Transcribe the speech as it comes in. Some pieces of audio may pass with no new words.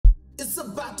It's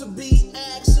about to be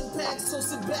action-packed, so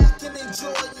sit back and enjoy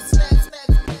your snacks.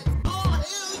 Oh, hell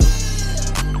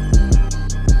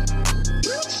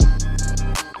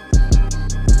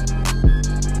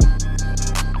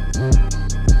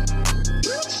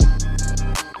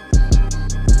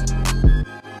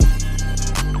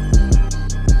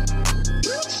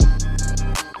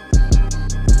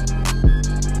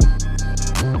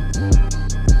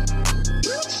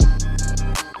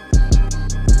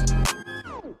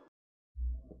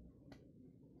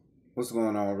What's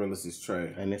going on, real? This is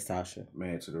Trey. And it's Tasha.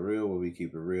 Man to the Real, where we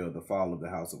keep it real. The Fall of the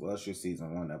House of Usher,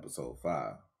 Season 1, Episode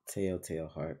 5. Telltale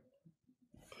Heart.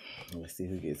 Let's see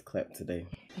who gets clapped today.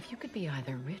 If you could be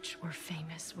either rich or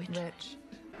famous, which? Rich.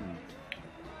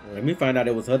 Let me find out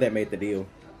it was her that made the deal.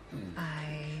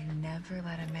 I never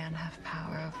let a man have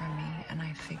power over me, and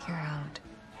I figure out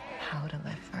how to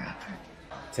live forever.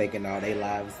 Taking all their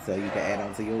lives so you can add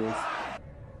on to yours.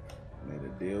 Made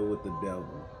a deal with the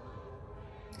devil.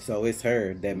 So it's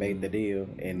her that made the deal,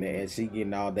 and she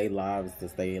getting all their lives to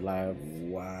stay alive.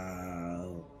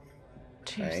 Wow.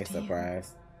 I ain't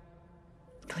surprised.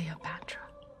 Cleopatra.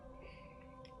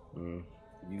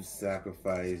 You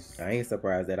sacrificed. I ain't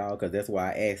surprised at all, because that's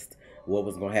why I asked what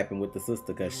was going to happen with the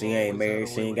sister, because she ain't married,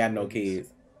 she ain't got no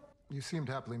kids. You seemed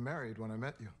happily married when I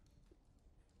met you.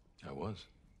 I was.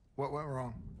 What went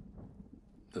wrong?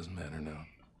 Doesn't matter now.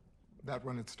 That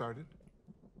when it started?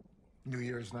 New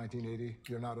Year's 1980,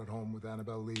 you're not at home with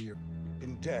Annabelle Lee.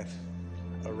 In death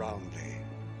around thee,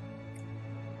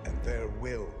 and their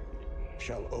will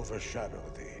shall overshadow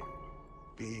thee.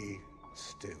 Be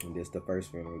still. And this the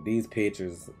first funeral. These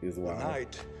pictures is The wild.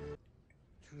 night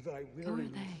to thy Who are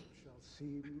weariness they? shall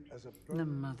seem as a The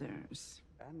burden mothers,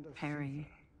 and a Perry,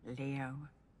 Leo,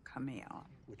 Camille.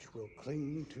 which will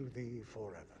cling to thee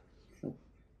forever.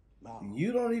 Now,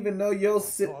 You don't even know your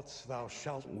thoughts thou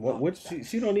shalt What not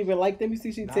she don't even like them. You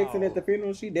see, she texting at the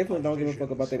funeral. She definitely don't give a fuck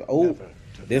about them. visions Oh, never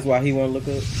to this why he want to look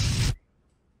up.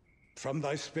 From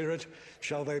thy spirit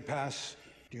shall they pass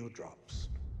dewdrops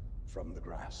from the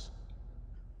grass.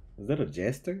 Is that a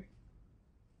jester?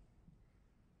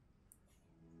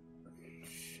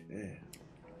 Yeah.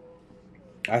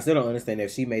 I still don't understand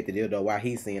if she made the deal though. Why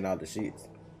he's seeing all the shits?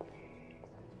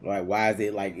 Like, why is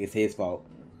it like it's his fault?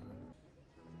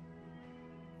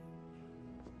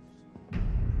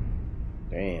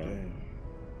 Damn.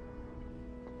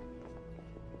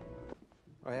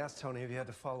 I asked Tony if he had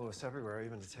to follow us everywhere,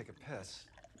 even to take a piss.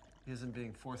 He isn't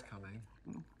being forthcoming.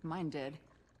 Mine did.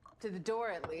 To the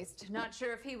door, at least. Not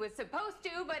sure if he was supposed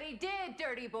to, but he did,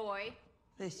 dirty boy.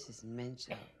 This is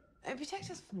mental. And protect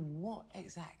us from what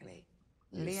exactly?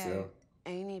 Yourself. Leo,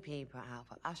 only people out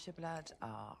for Usher blood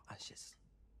are Ushers.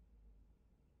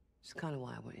 It's kind of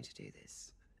why I wanted to do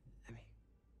this. I mean,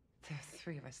 there are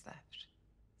 3 of us left.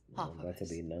 Half of About to us.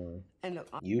 be none. And look,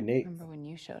 You Nick. Remember when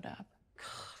you showed up?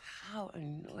 God, how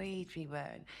annoyed we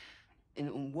were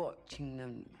in watching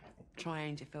them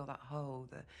trying to fill that hole.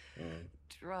 The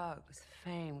drugs,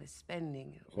 fame, the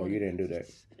spending. So you didn't do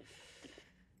that.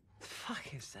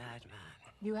 Fucking sad,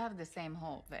 man. You have the same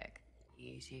hole, Vic.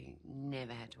 You two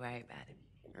never had to worry about it.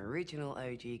 Original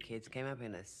OG kids came up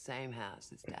in the same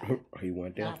house as Dad. He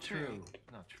went there. Not true.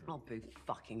 Not true. I'll boo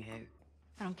fucking who.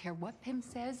 I don't care what Pim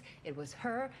says. It was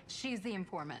her. She's the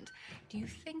informant. Do you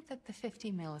think that the 50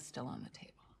 mil is still on the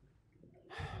table?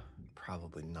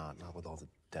 Probably not with all the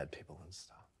dead people and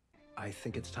stuff. I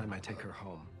think it's time I take her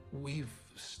home. We've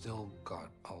still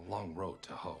got a long road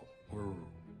to hoe. We're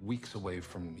weeks away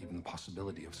from even the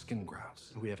possibility of skin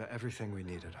grafts. We have everything we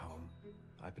need at home.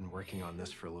 I've been working on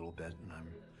this for a little bit, and I'm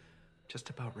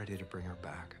just about ready to bring her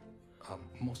back.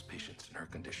 Most patients in her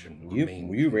condition You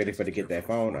remain ready for to get that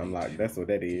phone? I'm like, that's what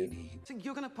that is. So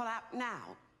you're gonna pull out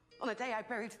now? On the day I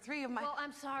buried 3 of my... Well,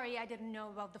 I'm sorry I didn't know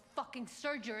about the fucking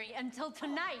surgery until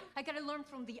tonight. I gotta learn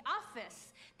from the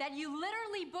office that you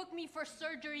literally booked me for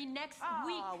surgery next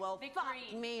week. Oh, well, Victory.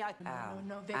 fuck me.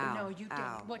 No, Vic, no, you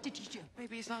didn't. What did you do?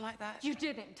 Baby, it's not like that. You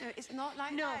didn't. No, it's not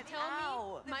like No, that.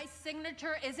 tell me my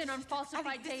signature isn't on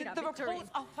falsified data, The Victory.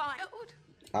 reports are fine.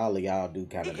 All of y'all do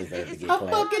kind of deserve to get I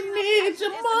clapped. fucking need you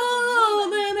more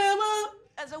than ever.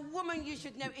 As a woman, you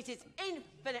should know it is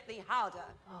infinitely harder.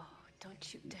 Oh,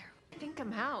 don't you dare. I think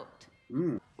I'm out.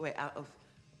 Wait, out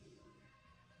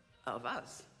of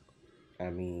us? I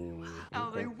mean, Oh,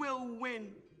 okay. they will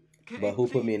win. But who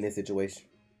put me in this situation?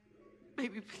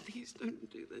 Baby, please don't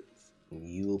do this.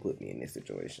 You put me in this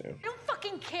situation. I don't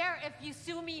fucking care if you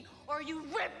sue me or you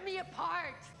rip me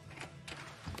apart.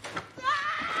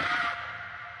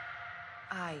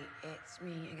 Aye, it's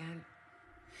me again.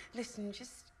 Listen,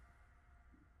 just...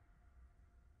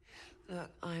 Look,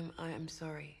 I am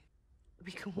sorry.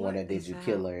 We can One work that did this you out.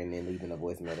 kill her and then leaving a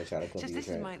voicemail to try to cover Just your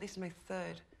tracks. this is my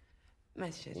third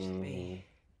message to me.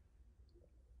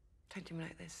 Don't do me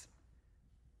like this,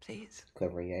 please.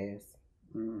 Covering your ass.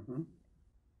 Mm-hmm.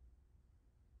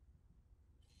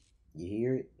 You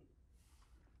hear it?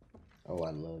 Oh,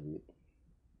 I love it.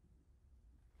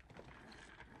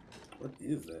 What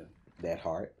is that? That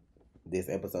heart. This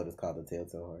episode is called The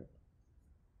Telltale Heart.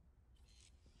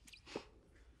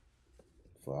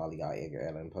 For all of y'all Edgar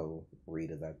Allan Poe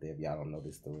readers out there, if y'all don't know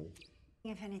this story.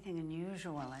 If anything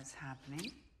unusual is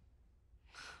happening.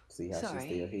 See how she's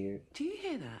still here? Do you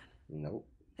hear that? Nope.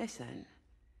 Listen.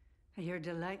 Your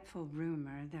delightful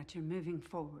rumor that you're moving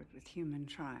forward with human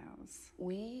trials.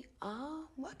 We are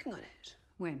working on it.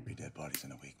 When? 3 dead bodies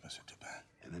in a week, Mr. Dupin.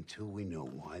 And until we know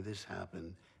why this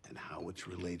happened and how it's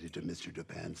related to Mr.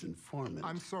 Dupin's informant...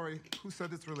 I'm sorry, who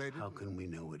said it's related? How can we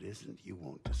know it isn't? You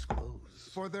won't disclose.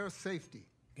 For their safety.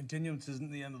 Continuance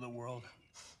isn't the end of the world.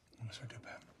 Mr.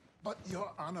 Dupin. But,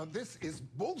 Your Honor, this is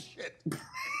bullshit.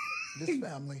 This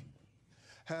family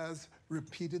has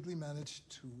repeatedly managed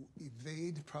to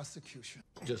evade prosecution.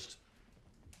 Just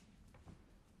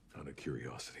out of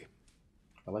curiosity.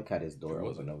 I like how this door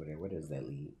opened over there. Where does that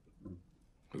lead?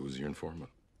 Who was your informant?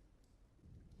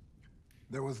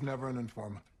 There was never an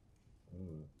informant.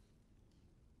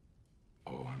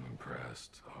 Oh, I'm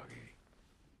impressed, Augie.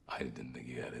 I didn't think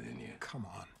you had it in you. Come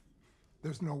on.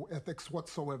 There's no ethics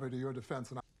whatsoever to your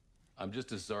defense, and I'm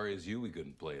just as sorry as you we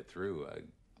couldn't play it through.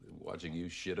 Watching you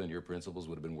shit on your principles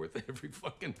would have been worth every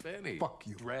fucking penny. Fuck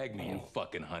you. Drag me, you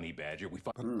fucking honey badger.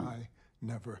 But I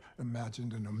never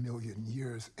imagined in a million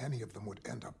years any of them would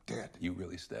end up dead. You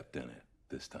really stepped in it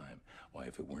this time. Why,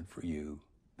 if it weren't for you,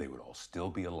 they would all still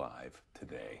be alive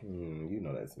today. You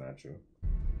know that's not true.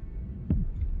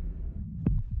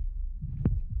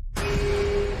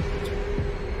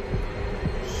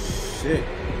 Shit.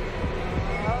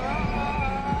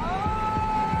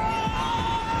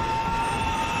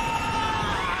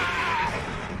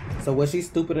 So was she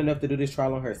stupid enough to do this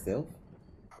trial on herself?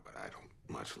 But I don't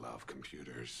much love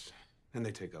computers. And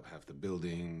they take up half the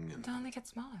building. And... Don't make it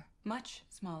smaller. Much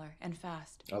smaller and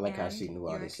fast. I like how she knew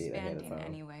all this shit ahead of time.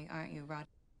 Anyway, aren't you, Rod?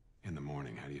 In the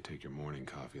morning, how do you take your morning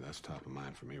coffee? That's top of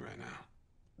mind for me right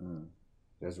now.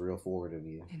 That's real forward of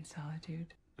you. In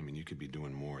solitude. I mean, you could be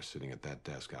doing more sitting at that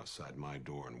desk outside my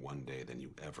door in one day than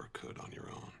you ever could on your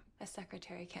own. A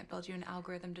secretary can't build you an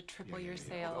algorithm to triple your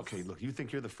sales. Okay, look, you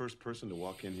think you're the first person to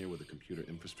walk in here with a computer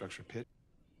infrastructure pit?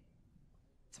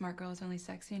 Smart girls only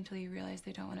sexy until you realize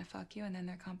they don't want to fuck you, and then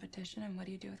they're competition. And what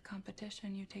do you do with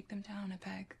competition? You take them down a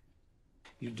peg.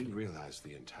 You do realize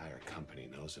the entire company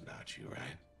knows about you,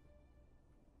 right?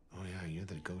 Oh yeah, you're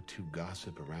the go-to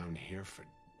gossip around here for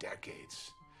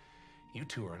decades. You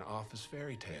two are an office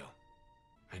fairy tale.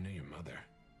 I knew your mother.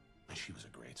 And she was a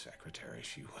great secretary.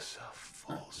 She was a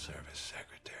full-service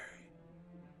secretary.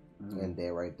 And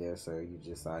there, right there, sir, you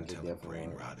just signed your death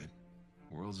brain warrant. rotted.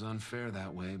 World's unfair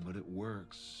that way, but it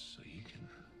works. So you can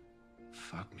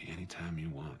fuck me anytime you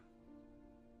want.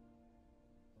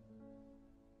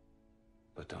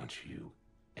 But don't you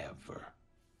ever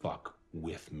fuck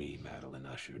with me, Madeline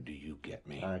Usher. Do you get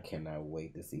me? I cannot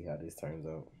wait to see how this turns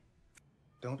out.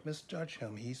 Don't misjudge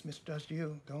him. He's misjudged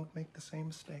you. Don't make the same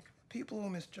mistake. People will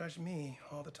misjudge me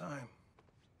all the time.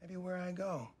 Everywhere I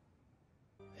go.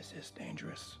 This is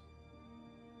dangerous.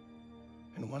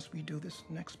 And once we do this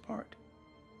next part,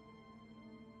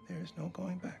 there is no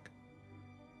going back.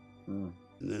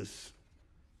 This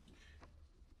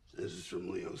is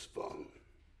from Leo's phone.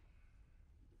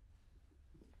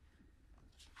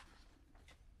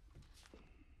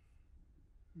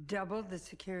 Double the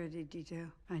security detail.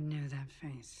 I knew that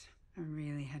face. I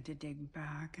really had to dig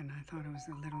back, and I thought it was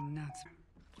a little nuts.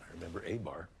 I remember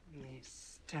A-Bar. You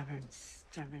stubborn,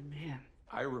 stubborn man.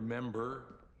 I remember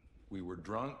we were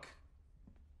drunk,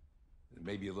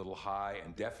 maybe a little high,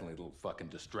 and definitely a little fucking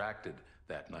distracted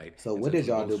that night. So And what since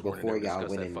did y'all we do both before never y'all discussed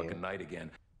went that in fucking there? night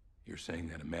again? You're saying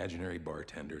that imaginary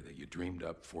bartender that you dreamed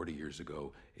up 40 years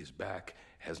ago is back,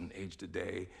 hasn't aged a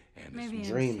day, and Maybe is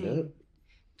dreamed up.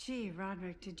 Gee,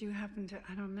 Roderick, did you happen to,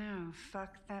 I don't know,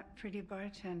 fuck that pretty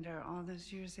bartender all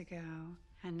those years ago?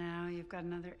 And now you've got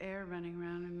another heir running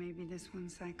around, and maybe this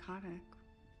one's psychotic.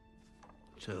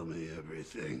 Tell me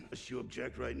everything. Unless you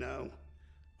object right now,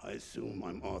 I assume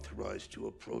I'm authorized to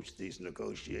approach these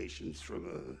negotiations from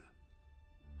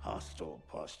a hostile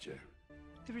posture.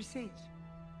 The receipt.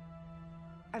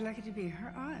 I'd like it to be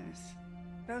her eyes.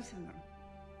 Both of them.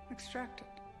 Extracted.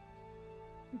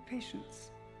 With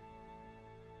patience.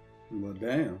 Well,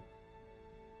 damn.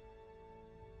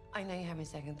 I know you're having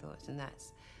second thoughts, and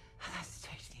that's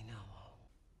totally normal.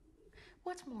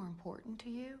 What's more important to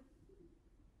you?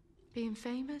 Being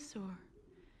famous or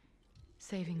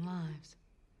saving lives?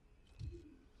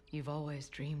 You've always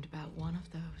dreamed about one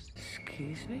of those.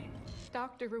 Excuse me?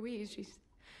 Dr. Ruiz, she's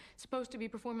supposed to be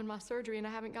performing my surgery and I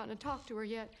haven't gotten to talk to her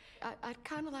yet. I'd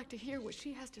kind of like to hear what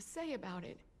she has to say about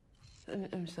it.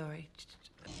 I'm sorry.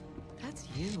 That's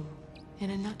you,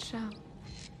 in a nutshell.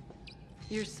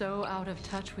 You're so out of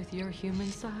touch with your human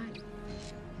side,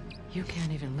 you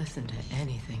can't even listen to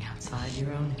anything outside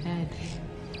your own head.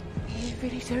 You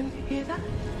really don't hear that?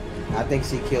 I think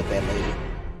she killed that lady.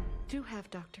 Do have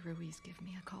Dr. Ruiz give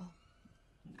me a call.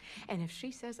 And if she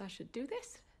says I should do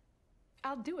this,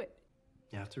 I'll do it.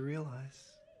 You have to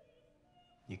realize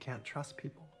you can't trust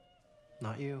people.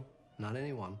 Not you, not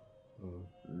anyone.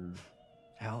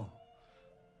 Hell,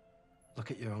 look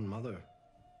at your own mother.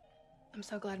 I'm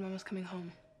so glad Mama's coming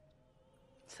home.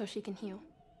 So she can heal.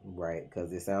 Right,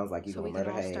 because it sounds like you're So going we to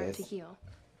can murder all her start ass. to heal.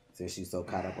 Since she's so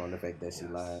caught up on the fact that she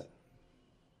lied.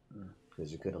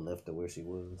 Because you could have left her where she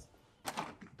was.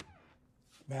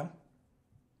 Ma'am?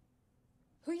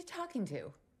 Who are you talking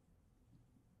to?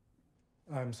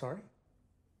 I'm sorry?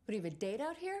 What, do you have a date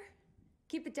out here?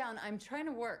 Keep it down. I'm trying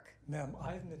to work. Ma'am,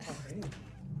 I haven't been talking to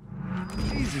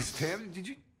anyone. Jesus, Tam, did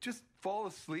you just fall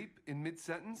asleep in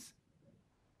mid-sentence?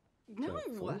 No.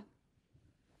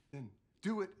 Then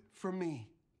do it for me,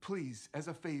 please, as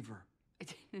a favor.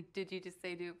 Did you just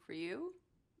say do it for you?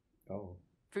 Oh.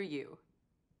 For you.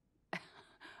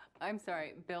 I'm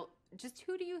sorry, Bill. Just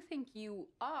who do you think you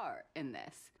are in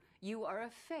this? You are a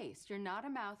face. You're not a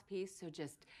mouthpiece, so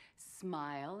just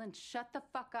smile and shut the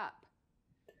fuck up.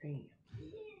 Damn.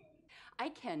 I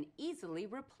can easily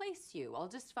replace you. I'll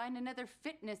just find another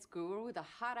fitness guru with a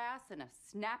hot ass and a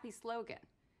snappy slogan.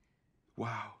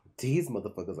 Wow. These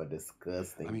motherfuckers are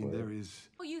disgusting. I mean, bro. there is...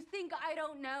 Oh, you think I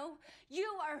don't know? You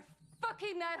are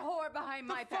fucking that whore behind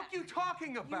my back. The fuck you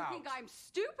talking about? You think I'm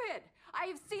stupid? I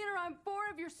have seen her on 4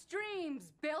 of your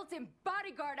streams. Built-in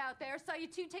bodyguard out there. Saw you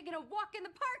two taking a walk in the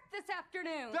park this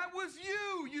afternoon. That was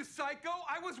you, you psycho!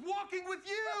 I was walking with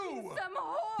you! Some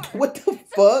whore! What the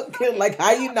fuck? Like,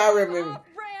 how you not remember?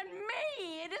 Off-brand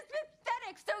me! It is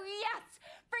pathetic, so yes!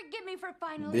 Forgive me for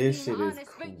finally This being shit is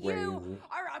honest, but you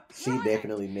are a She product.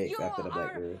 definitely next You after the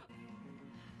black are- girl.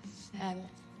 Sam,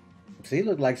 She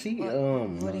look like she, what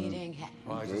are you doing here?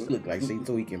 She look like she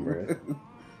tweaking, bro.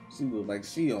 She look like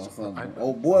she on something.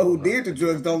 Oh boy, who did the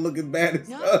drugs don't look as bad as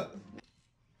her.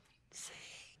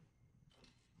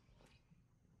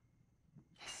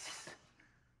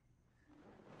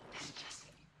 It's just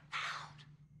loud.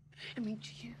 I mean, do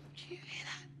you hear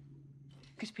that?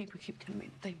 Because people keep telling me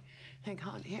they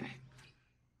can't hear it.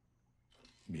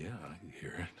 Yeah, I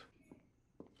hear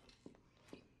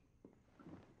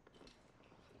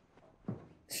it.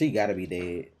 She gotta be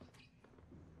dead.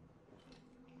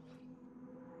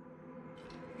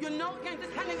 You're not going to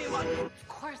tell anyone. Of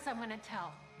course I'm gonna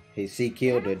tell. She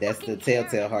killed her. That's the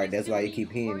telltale heart. That's why you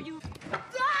keep hearing. You...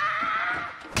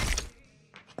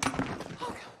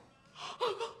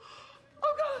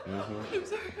 Mhm. I'm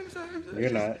sorry.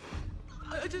 You're not.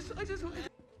 I just wanted to...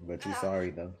 But you're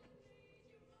sorry, though.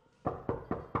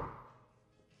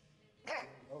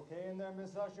 Okay in there,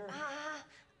 Miss Usher?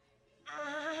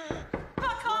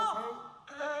 Fuck off!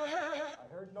 I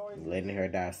heard noises. Letting her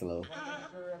die slow. Making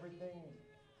sure everything...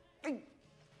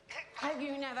 Have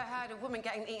you never heard a woman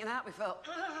getting eaten out before?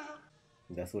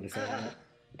 That's what it sounds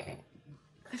like.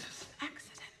 This was an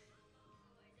accident.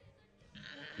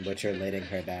 But you're letting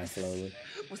her die slowly.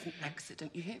 It was an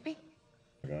accident, you hear me?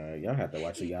 Y'all have to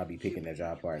watch who y'all be picking as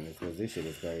y'all partners, because this shit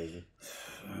is crazy.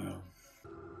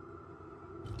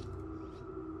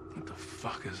 What the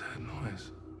fuck is that noise?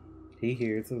 He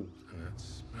here too. That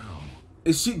smell.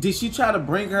 Did she try to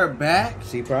bring her back?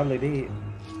 She probably did.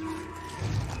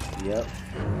 Yep.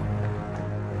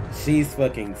 She's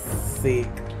fucking sick.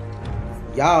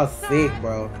 Y'all sick,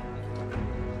 bro.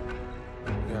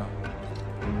 Yeah.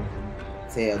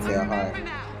 Telltale heart.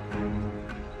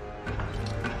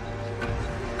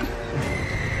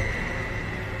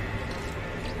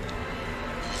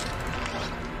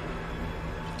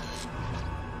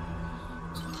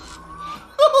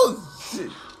 Oh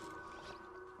shit.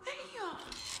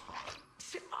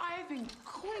 I've been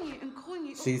calling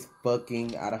you. She's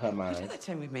fucking out of her mind. Share that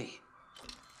time with me.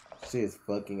 She is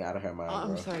fucking out of her mind, I'm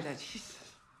bro. sorry, Dad.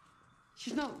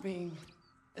 She's not being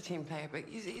a team player, but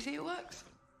you see it works.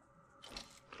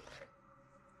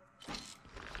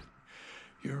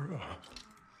 You're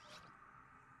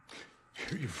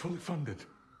fully funded.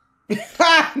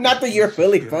 Not that you're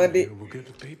fully funded. We'll get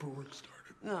the paperwork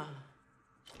started. No,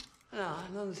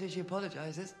 as long as she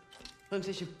apologizes.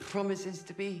 until she promises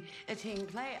to be a team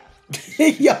player.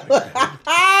 Yo.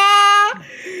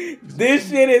 This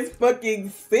shit is fucking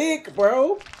sick,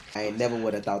 bro. I ain't never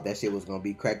would have thought that shit was gonna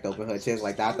be cracked open her chest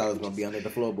like that. I thought it was gonna be under the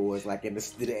floorboards, like in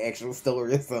the actual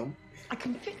story or something. I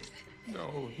can fix it.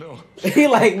 No. He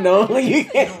like, no, you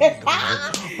can't.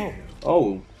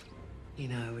 Oh. You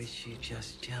know, I wish you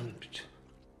just jumped.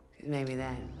 Maybe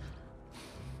then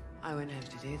I wouldn't have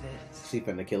to do this. She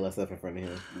finna kill herself in front of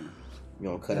him. You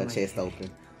gonna cut her chest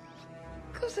open.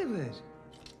 Of course I would.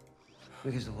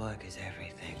 Because the work is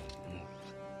everything.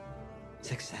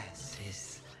 Success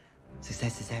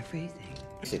is everything.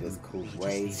 Shit is cool,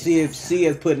 right? She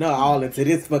is putting her all into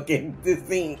this fucking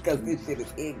scene because this shit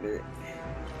is ignorant.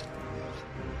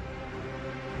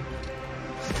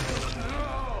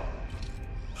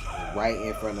 Right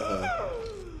in front of her.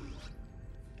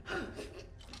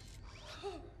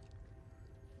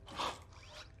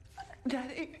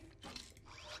 Daddy.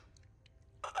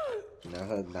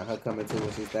 Now her coming to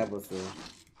when she stabbed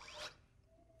herself.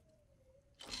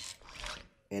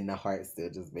 And the heart still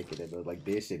just making it look like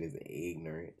this shit is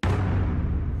ignorant.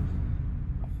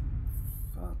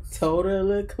 Fuck.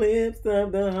 Total eclipse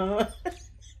of the heart.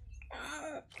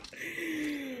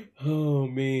 Oh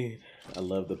man. I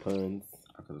love the puns.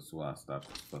 I could have swore I stopped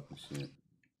this fucking shit.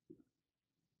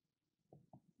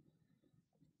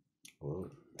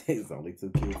 Well, there's only 2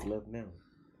 kids left now.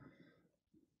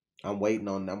 I'm waiting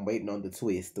on the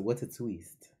twist. What's a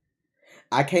twist?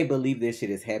 I can't believe this shit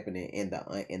is happening and the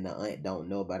aunt don't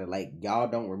know about it. Like, y'all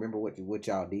don't remember what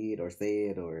y'all did or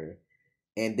said or.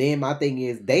 And then my thing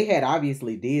is, they had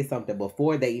obviously did something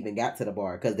before they even got to the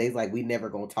bar, because they's like, we never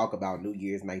gonna talk about New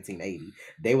Year's 1980.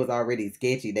 They was already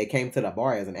sketchy. They came to the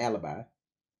bar as an alibi.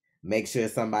 Make sure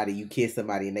you kiss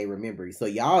somebody and they remember you. So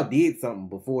y'all did something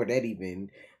before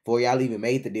y'all even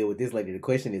made the deal with this lady. The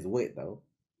question is what though?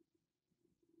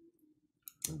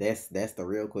 That's the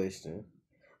real question.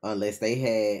 Unless they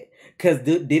had, because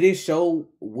did it show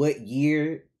what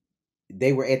year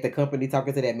they were at the company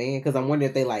talking to that man? Because I'm wondering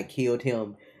if they like killed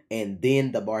him and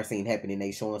then the bar scene happened and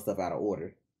they showing stuff out of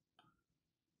order.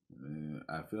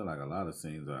 I feel like a lot of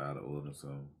scenes are out of order, so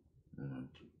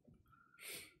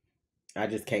I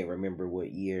just can't remember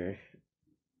what year.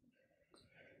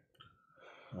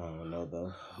 I don't know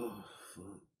though.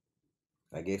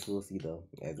 I guess we'll see though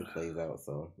as it plays out.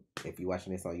 So if you're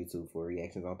watching this on YouTube for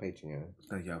reactions on Patreon,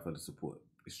 thank y'all for the support.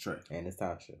 It's Trey and it's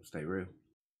Tasha. Stay real.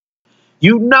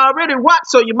 You already watched,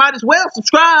 so you might as well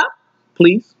subscribe,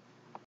 please.